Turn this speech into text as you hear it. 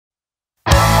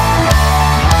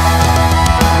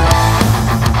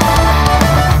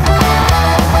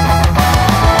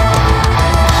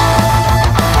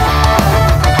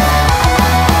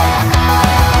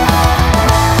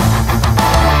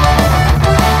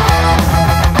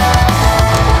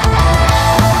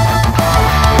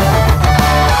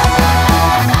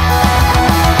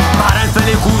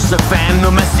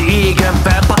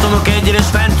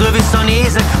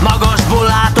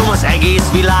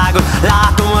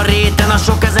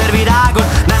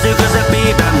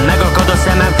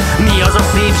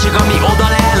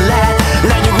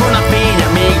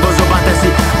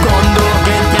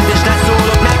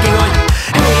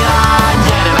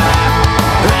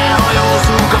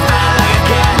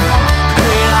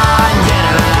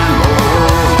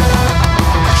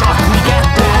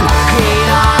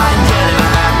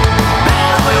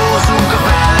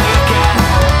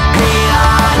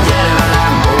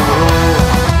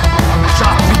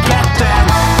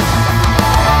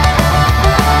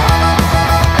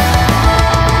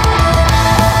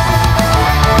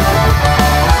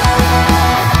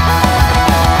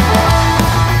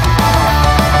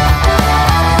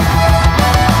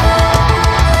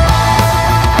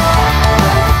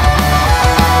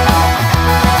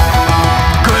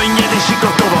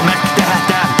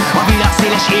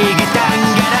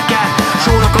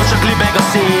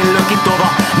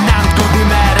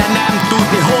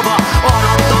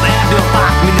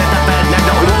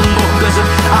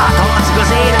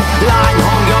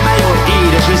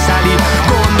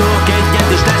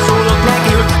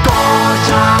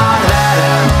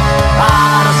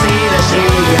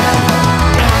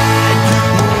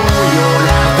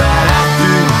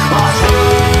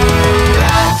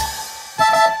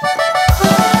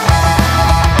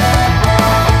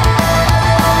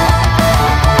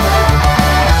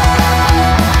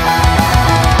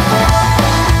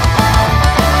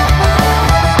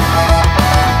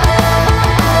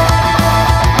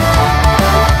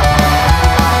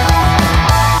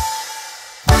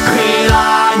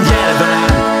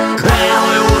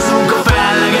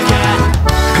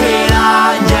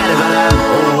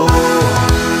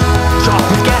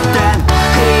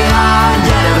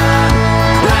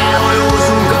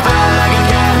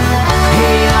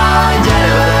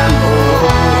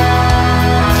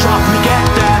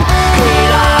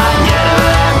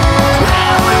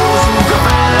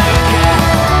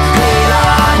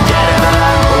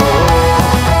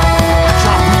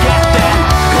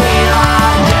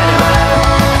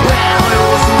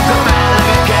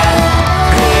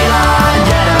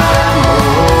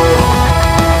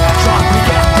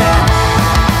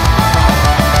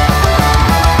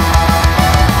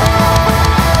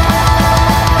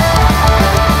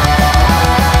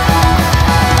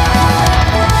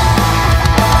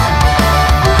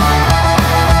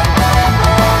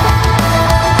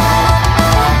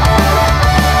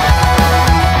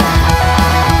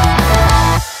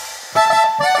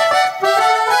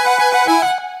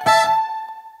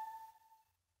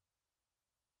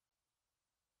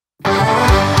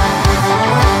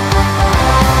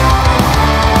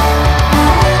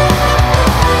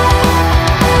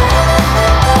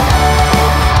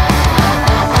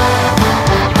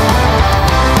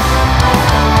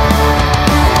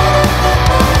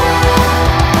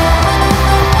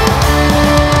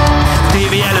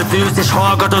ülsz és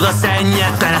hallgatod a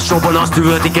szennyet. Telesóban azt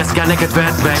üvöltik, ezt kell neked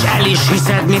vedd meg. S el is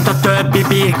hiszed, mint a többi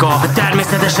birka. A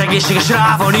természetes egészséges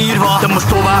rá van írva. De most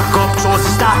tovább kapcsolsz,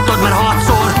 ezt láttad már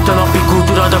 6-szor. A napi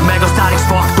kultúradag meg a Star X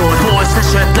faktor. Volsz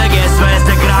esetleg ez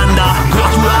de granda.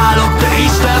 Gratulálok, te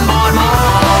Isten barma.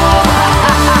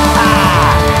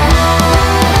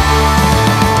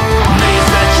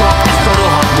 Nézd csak ezt a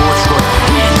rohadt mocskot.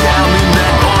 Higgy el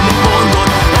mindent, amit mondod.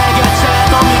 Egyszer,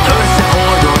 amit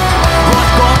összehordott.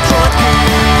 Vagy kapcsold ki.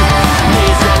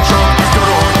 Nézd csak ezt a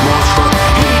rohadt mocskot.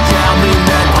 Higgy el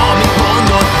mindent, amit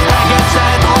mondod.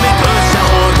 Egyszer, amit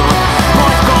összehordott.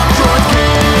 Vagy kapcsold ki.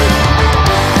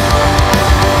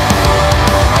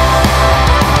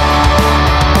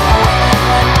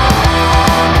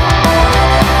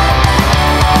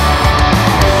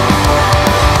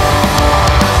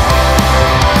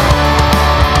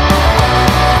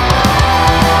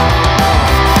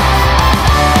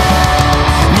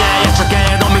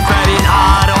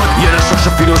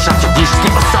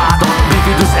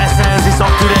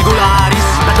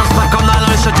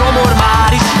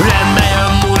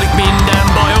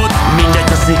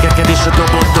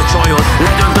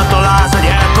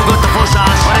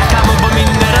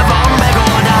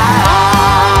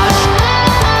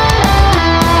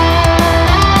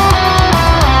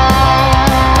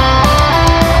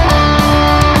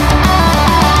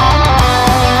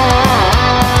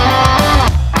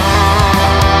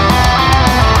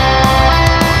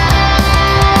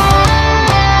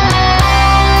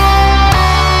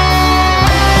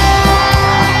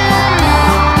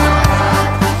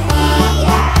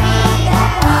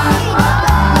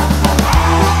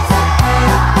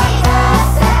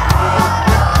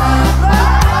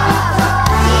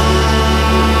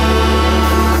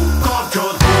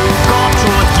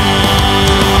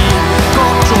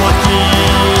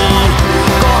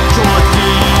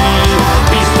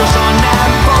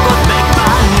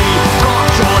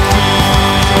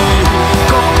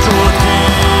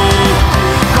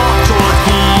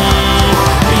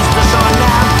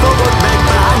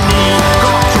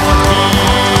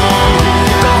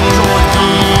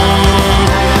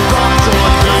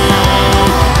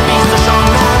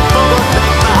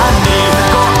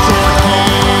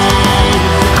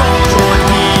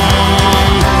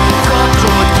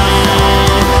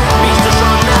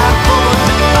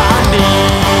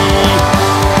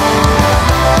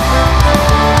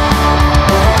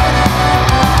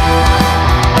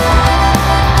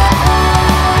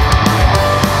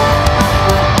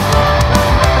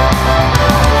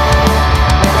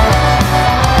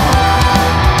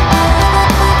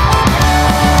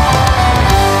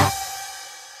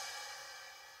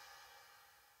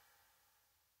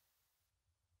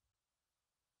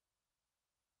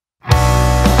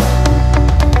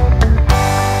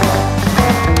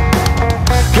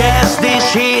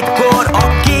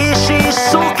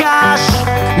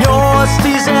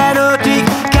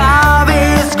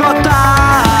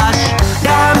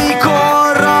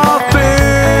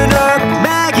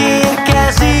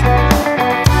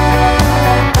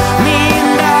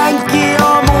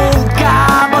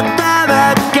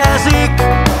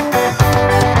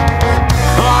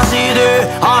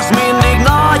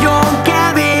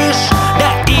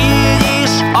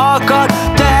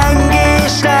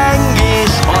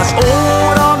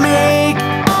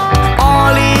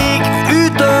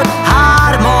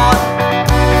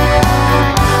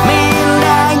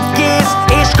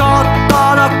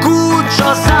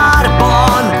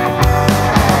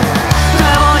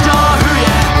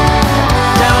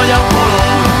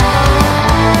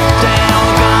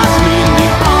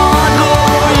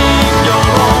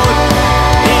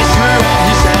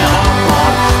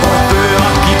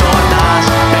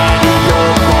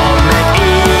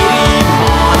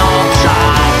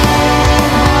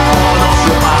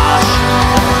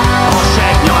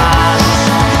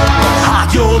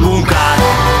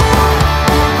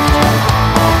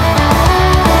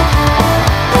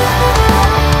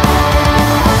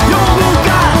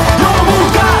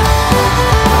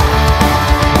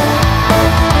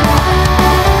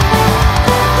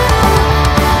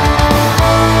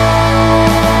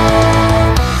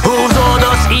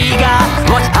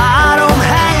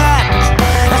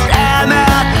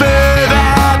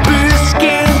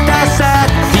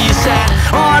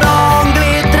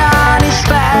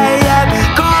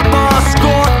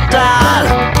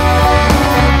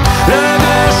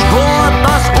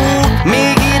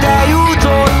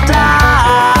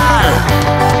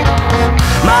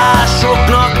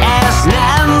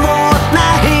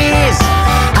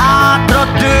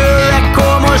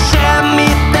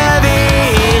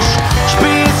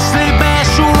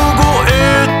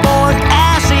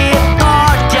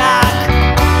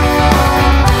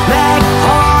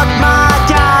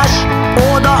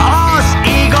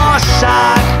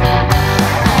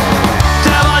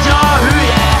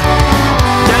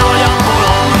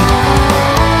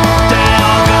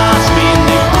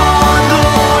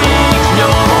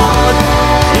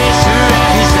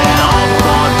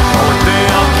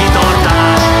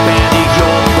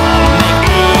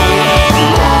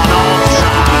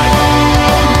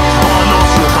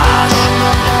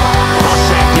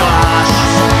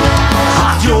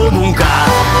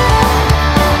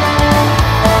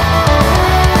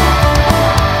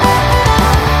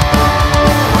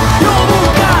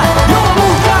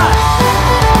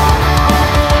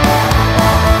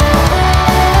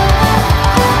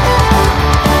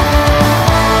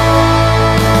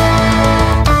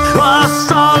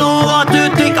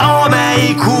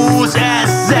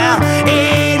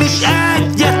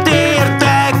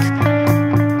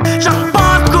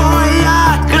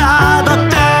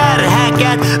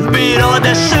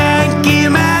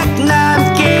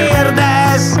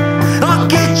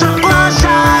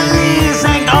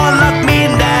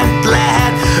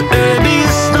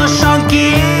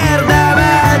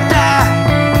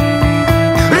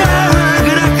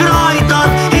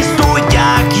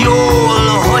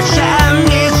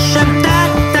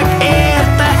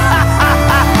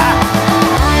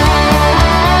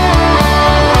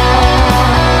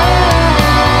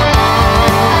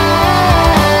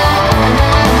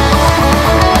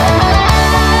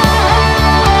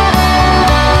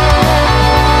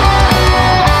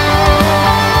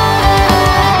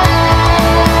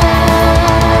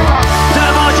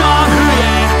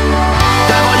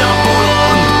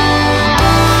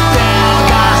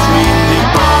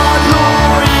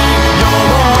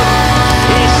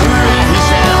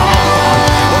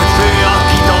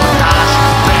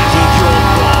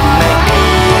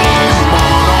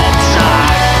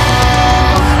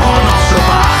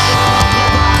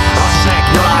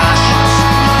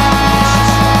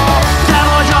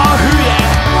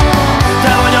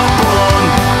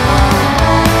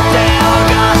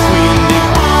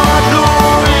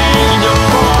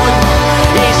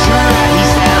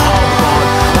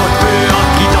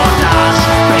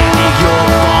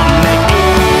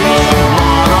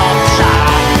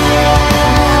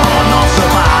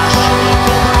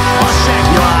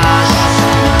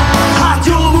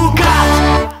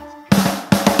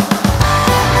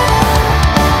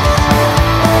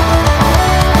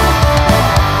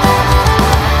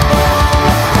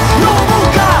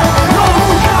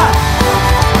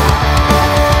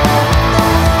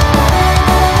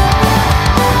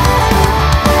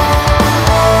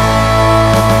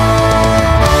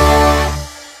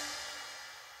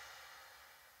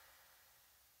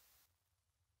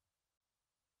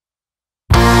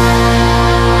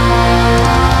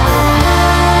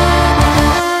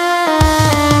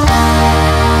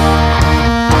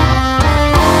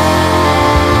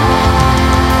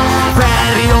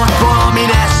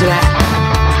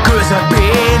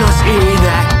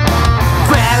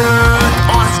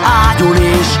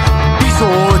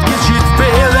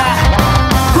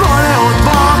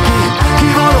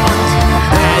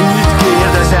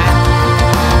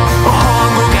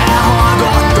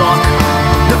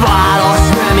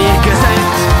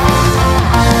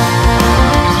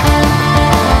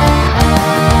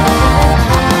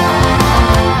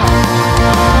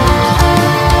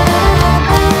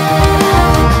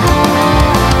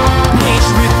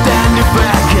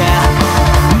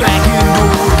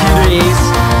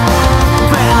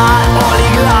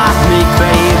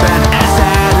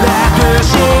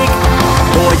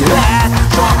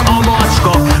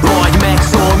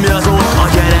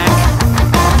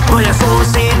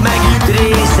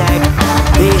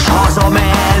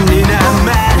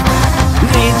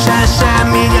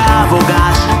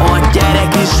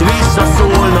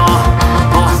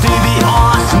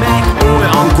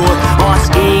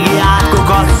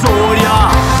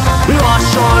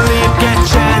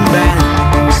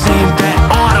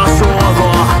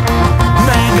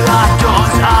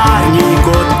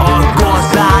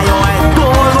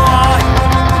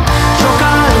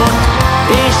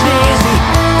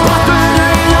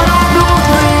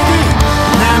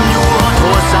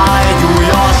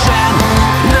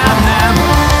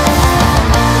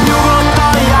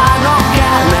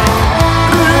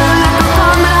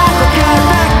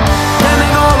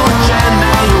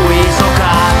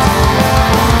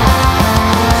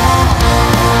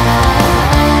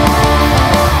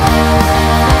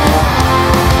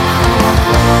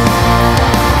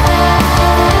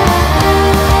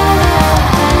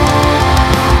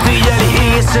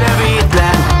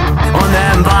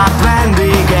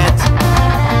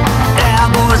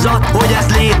 tudod, hogy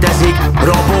ez létezik,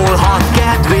 rabolhat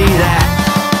kedvére.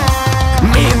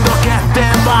 Mind a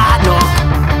ketten várnak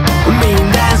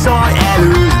minden zaj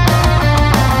elől.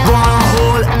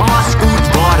 Valahol az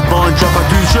udvarban csak a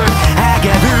tűzsök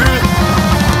hegedül.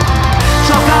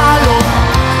 Csak állom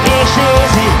és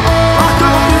nézi a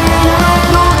törvény a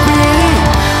naplót véli.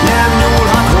 Nem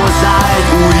nyúlhat hozzá egy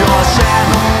ujjal sem.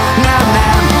 Nem,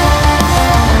 nem.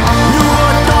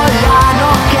 Nyugodtan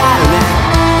járnak kellnek.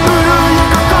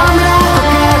 Örülnek a kamrák, a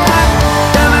kertek.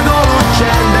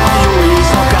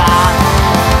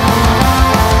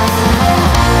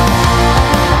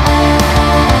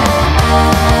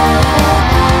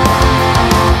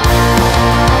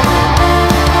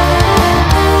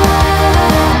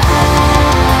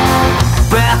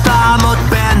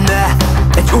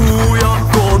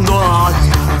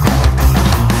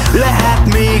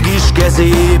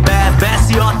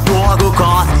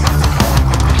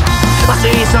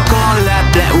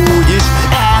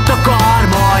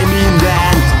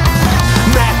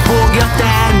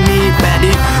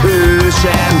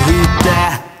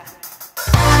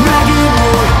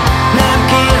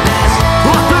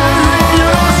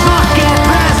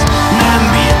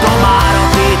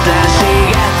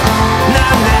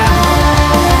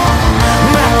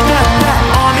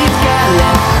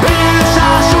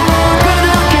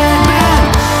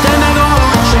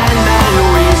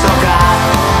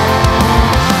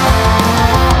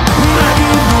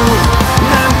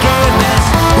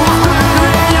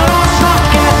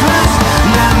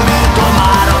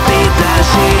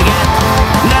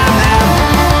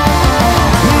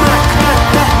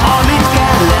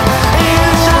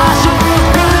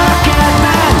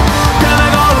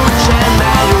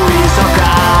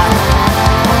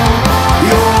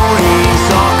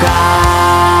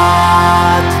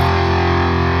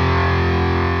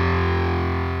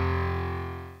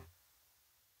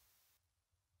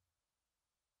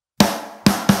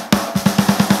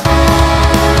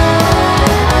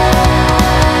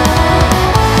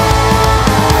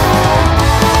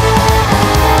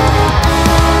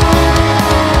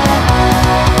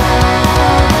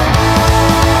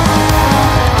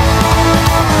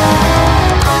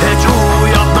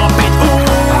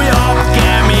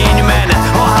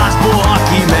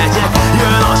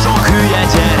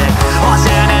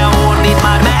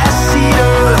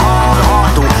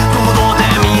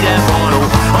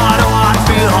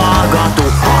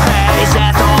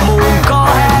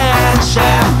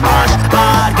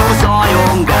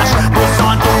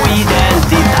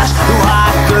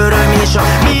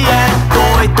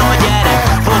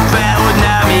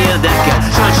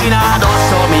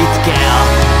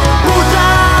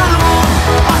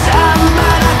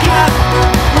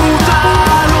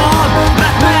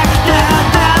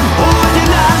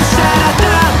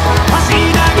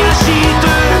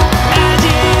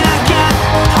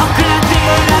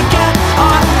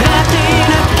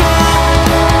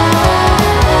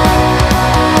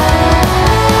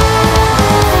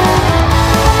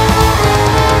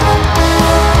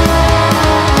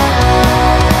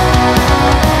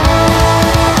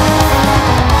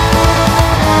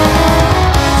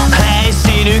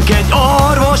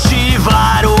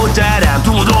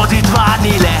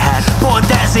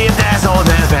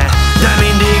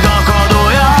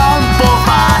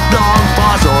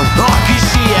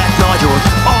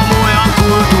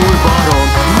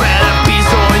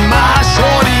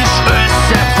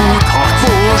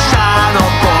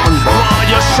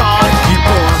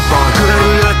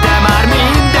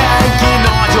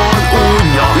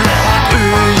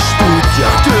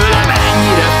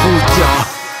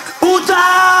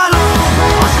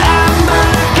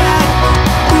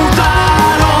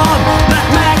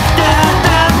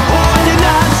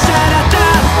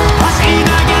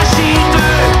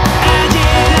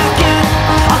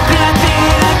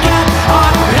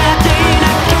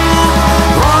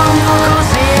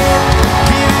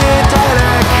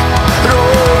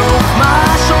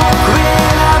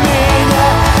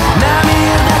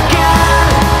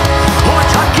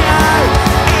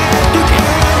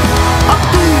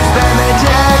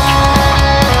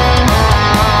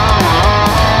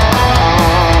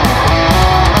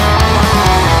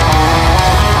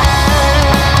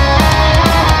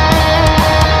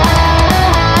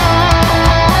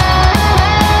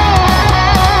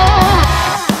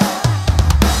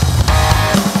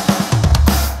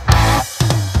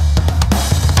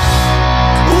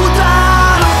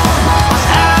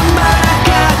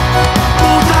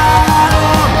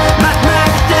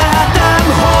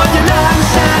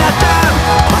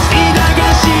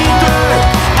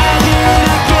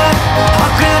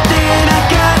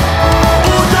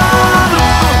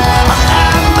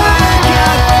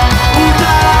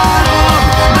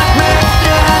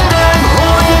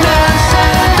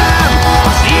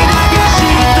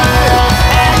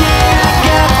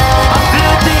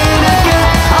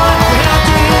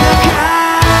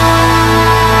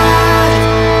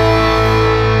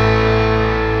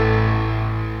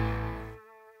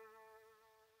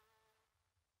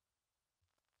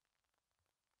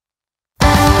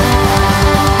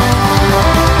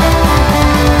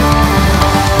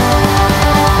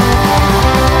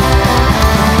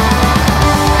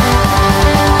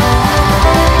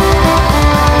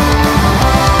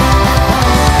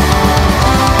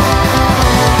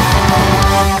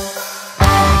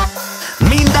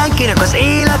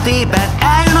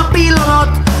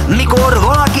 amikor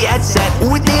valaki egyszer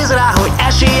úgy néz rá, hogy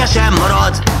esélye sem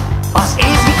marad. Az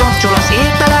észki kapcsol, az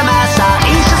értelem elszáll,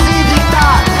 és a szív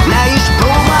diktál. Ne is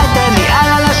próbálj tenni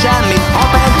ellene semmit, ha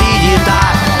bent így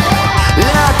írtál.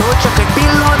 Lehet, hogy csak egy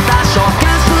pillantással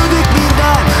kezdődik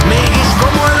minden, mégis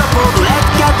komolyra fordul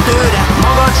egy-kettőre,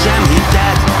 magad sem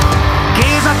hitted.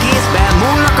 Kéz a kézben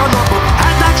múlnak a napok,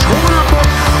 hetek s hónapok,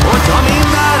 hogyha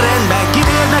minden rendben, kit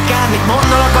érdekel, mit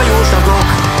mondanak a jóslagok.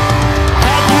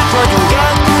 Együtt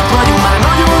vagyunk már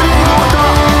nagyon régóta.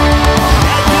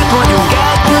 Együtt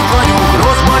vagyunk,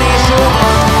 rosszban és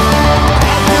jóban.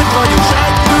 Együtt vagyunk, s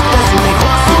együtt leszünk még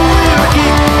hosszú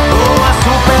évekig. Ó, a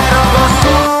szuper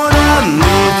ragasztó, nem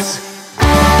vicc.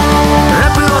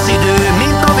 Repül az idő,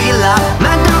 mint a villám,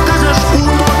 mentek a közös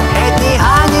úton. Egy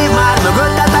néhány év már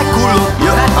mögöttetek kullog,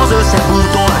 jöhet az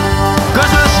összepúton.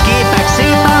 Közös képek,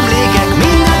 szép emlékek,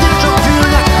 mindegyre csak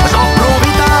fülnek. Az apró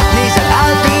vitát nézed,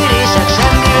 eltérések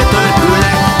semmiért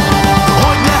törpülnek.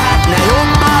 Hogy lehetne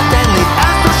jobbá tenni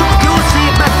ezt a sok jó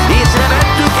szépet?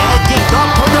 Észrevettük egyik nap,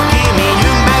 hogy a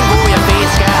kéményünkben gólya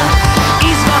fészkel.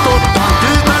 Izgatottan,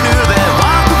 tűkön ülve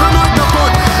vártuk a nagy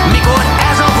napot, mikor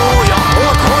ez a gólya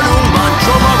otthonunkban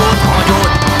csomagot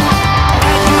hagyott.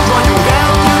 Együtt vagyunk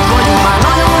már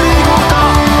nagyon régóta.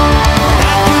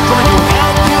 Együtt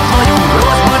vagyunk,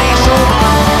 rosszban és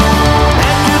jóban.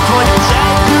 Együtt vagyunk, s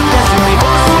együtt leszünk még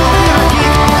hosszú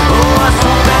évekig. Ó, a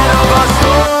szuper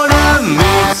ragasztó, nem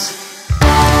vicc.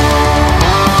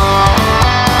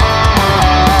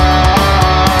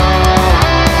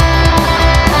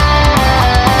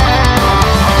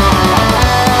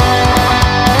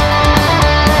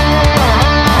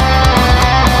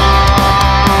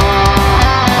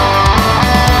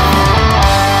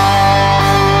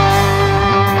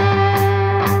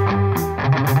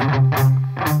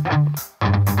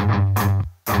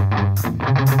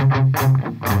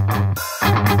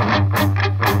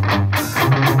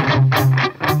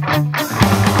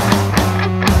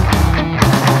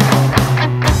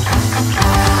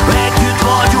 Együtt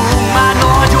vagyunk már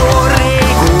nagyon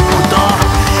régóta.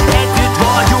 Együtt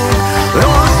vagyunk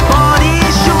rosszban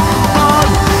és jóban.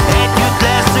 Együtt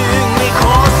leszünk még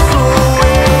hosszú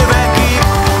évekig.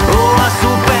 Ó, a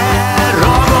szuper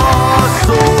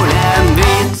ragasztó, nem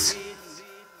vicc.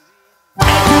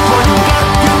 Együtt vagyunk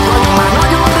már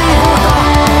nagyon régóta.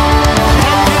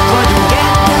 Együtt vagyunk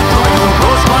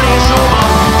rosszban és jóban.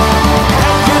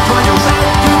 Együtt vagyunk, s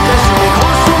együtt leszünk még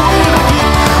hosszú évekig.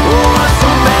 Ó, a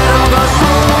szuper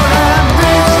ragasztó, nem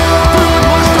vicc. Tudod,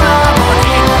 mostanában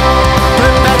itt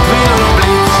többet villan a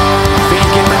blitz.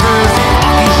 Fényképet őrzik a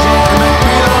kis gyermek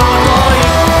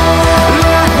pillanatait.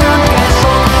 Lehet nem kell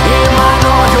sok, én már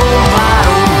nagyon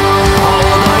várom. Ha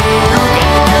odaérünk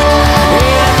együtt,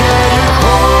 énekeljük,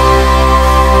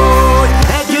 hogy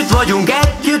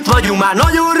együtt vagyunk már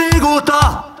nagyon régóta.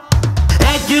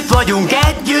 Együtt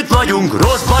vagyunk,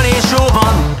 rosszban és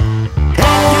jóban.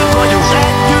 Együtt vagyunk, s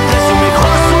együtt leszünk még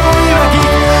hosszú évekig.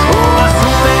 Ó, a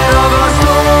szuper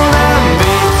ragasztó, nem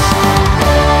vicc.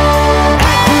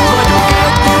 Együtt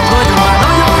vagyunk már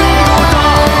nagyon régóta.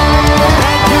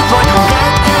 Együtt vagyunk,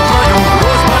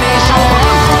 rosszban és jóban.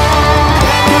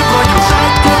 Együtt vagyunk, s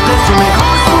együtt leszünk még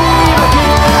hosszú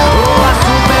évekig. Ó, a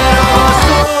szuper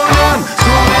ragasztó, nem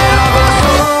vicc.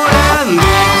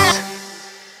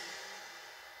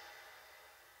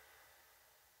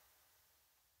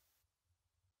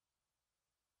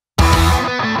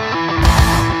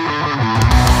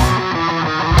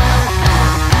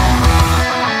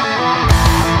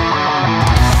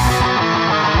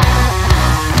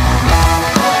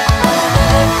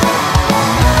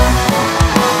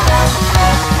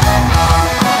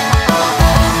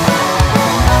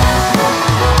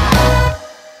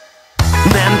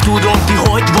 Nem tudom, ti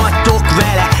hogy vagytok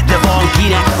vele, de van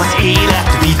kinek az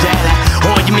élet vitele,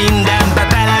 hogy mindenbe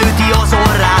beleüti az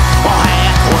orrát,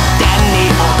 ahelyett, hogy tenné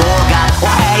a dolgát. A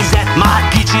helyzet már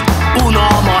kicsit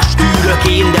unalmas, tűrök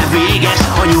én, de véges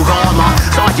a nyugalma.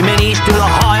 Az agymenéstől a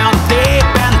hajam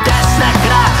tépen tesznek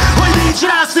rá, hogy nincs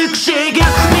rá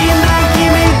szükségem. Mindenki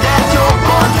mindent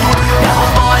jobban tud, de ha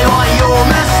baj van, jó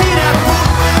messzire fut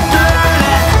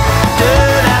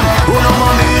tőlem. Unom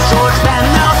a műsort,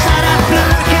 benne a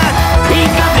szereplőket,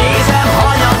 inkább nézem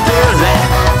hanyat tőle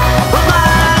a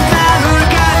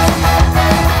bárányfelhőket.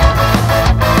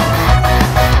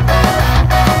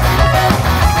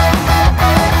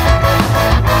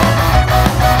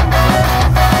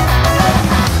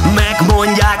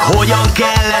 Megmondják, hogyan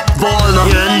kellett volna,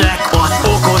 jönnek az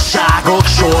okosságok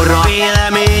sorra.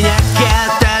 Véleményekkel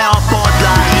tele a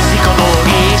padlás, hiszik a dolg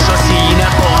és a színe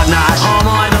barnás. Ha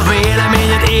majd a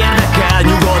véleményed érdekel,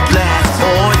 nyugodt lesz,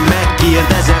 hogy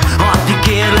megkérdezem. Addig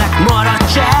kérlek,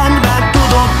 maradj csendben,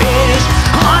 tudom én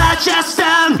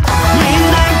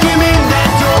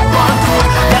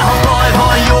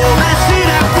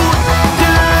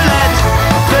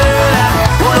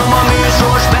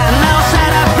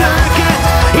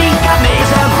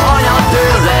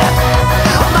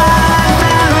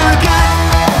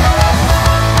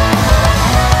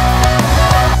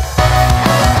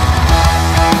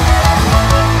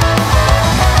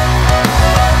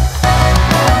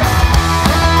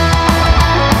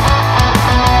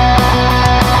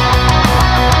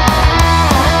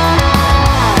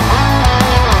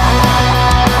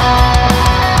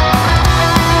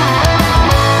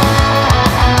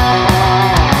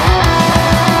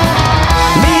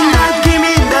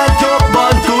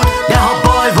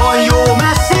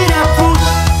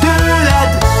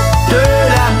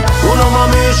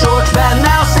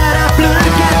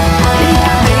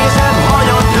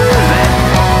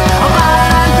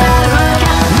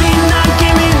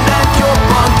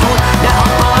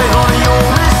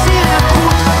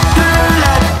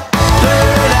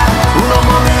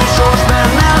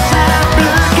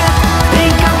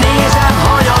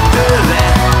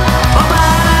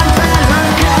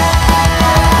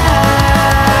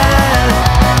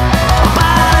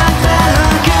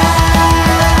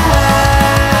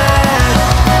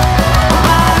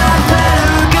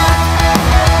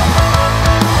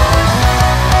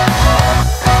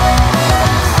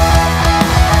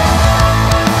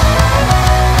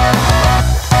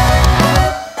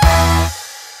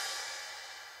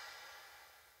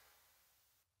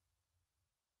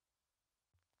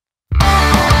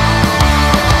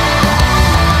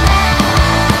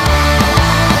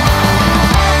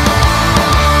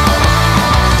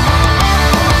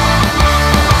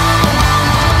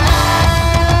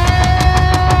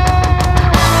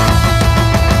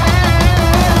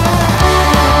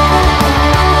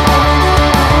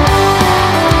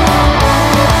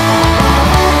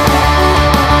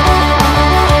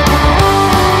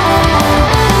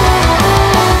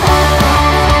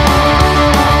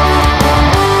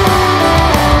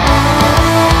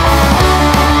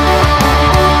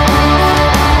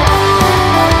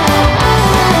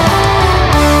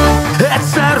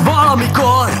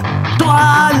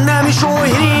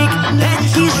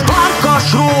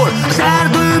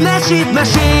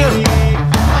mesél.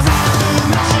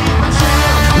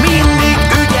 Mindig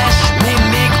ügyes,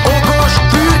 mindig okos,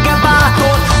 fürge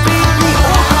bátor, félni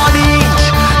oka nincs,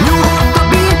 nyugodt a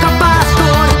béka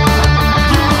pásztor.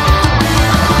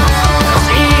 Az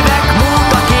évek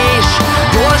múltak és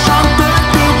gyorsan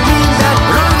történt minden,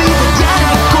 rövid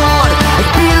gyerekkor, egy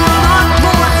pillanat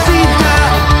volt szinte.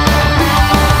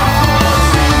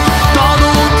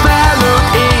 Tanult,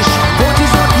 felnőtt és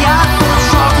focizott, játszott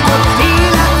sakkot,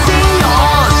 élet célja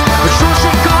az, hogy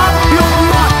sose kapjon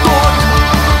mattot.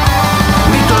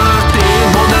 Mi történt,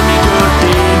 mondd el, mi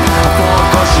történt? A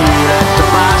farkas élet, a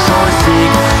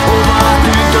vásályszék, hová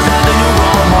tűnt az erdő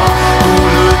nyugalma,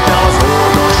 túllőtte az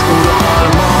orvos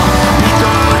uralma. Mi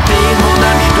történt, mondd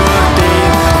el, mi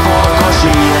történt? A farkas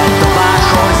élet, a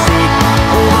vásályszék,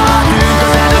 hová tűnt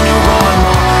az erdő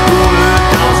nyugalma,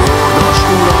 túllőtte az orvos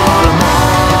uralma.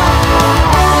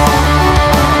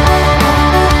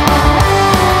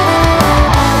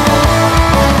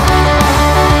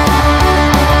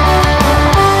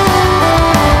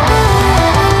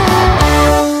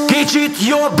 Kicsit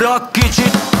jobbra,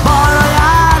 kicsit balra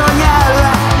jár a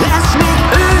nyelve, lesz még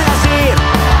ő ezért,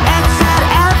 egyszer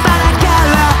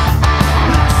elfelekelve.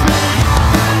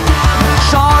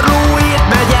 Sarlóért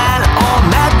megy el a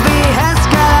medvéhez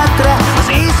keletre, az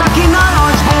északi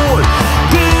narancsból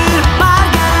kér pár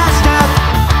keresztet.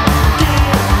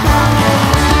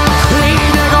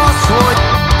 Lényeg az, hogy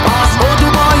az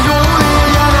oduban jól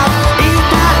éljenek,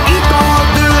 étel, ital,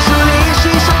 dőzsölés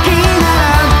és a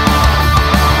kényelem,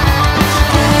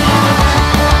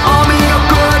 ami a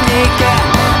környéke,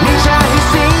 nincsen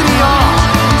hisztéria.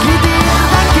 Kit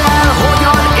érdekel,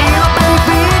 hogyan él a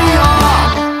periféria?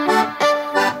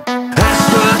 Ez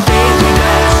történt, ide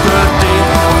ez történt,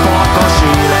 a farkas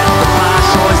élet, a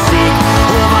vásályszék,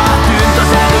 hová tűnt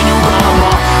az erdő nyugalma,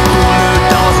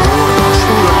 túllőtte az orvos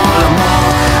uralma.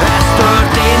 Ez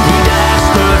történt, ide ez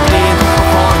történt, a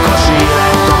farkas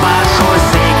élet, a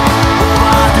vásályszék,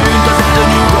 hová tűnt az erdő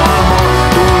nyugalma,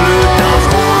 túllőtte az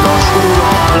orvos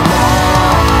uralma.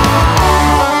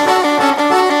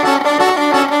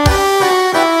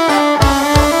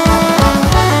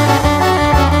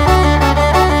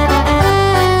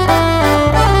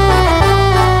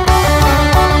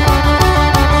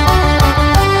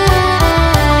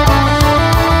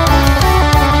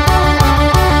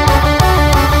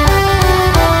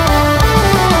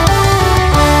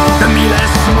 De mi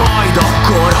lesz majd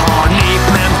akkor, ha a nép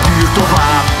nem tűr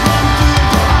tovább?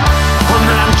 Ha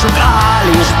nem csak áll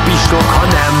és pislog, ha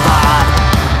nem vár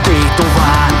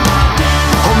tétován.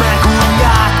 Ha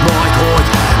megunják majd, hogy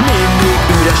mindig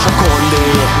üres a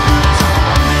kondér.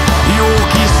 Jó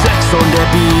kis sex on the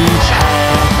beach,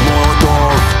 head,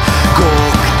 molotov,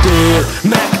 koktél,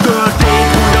 meg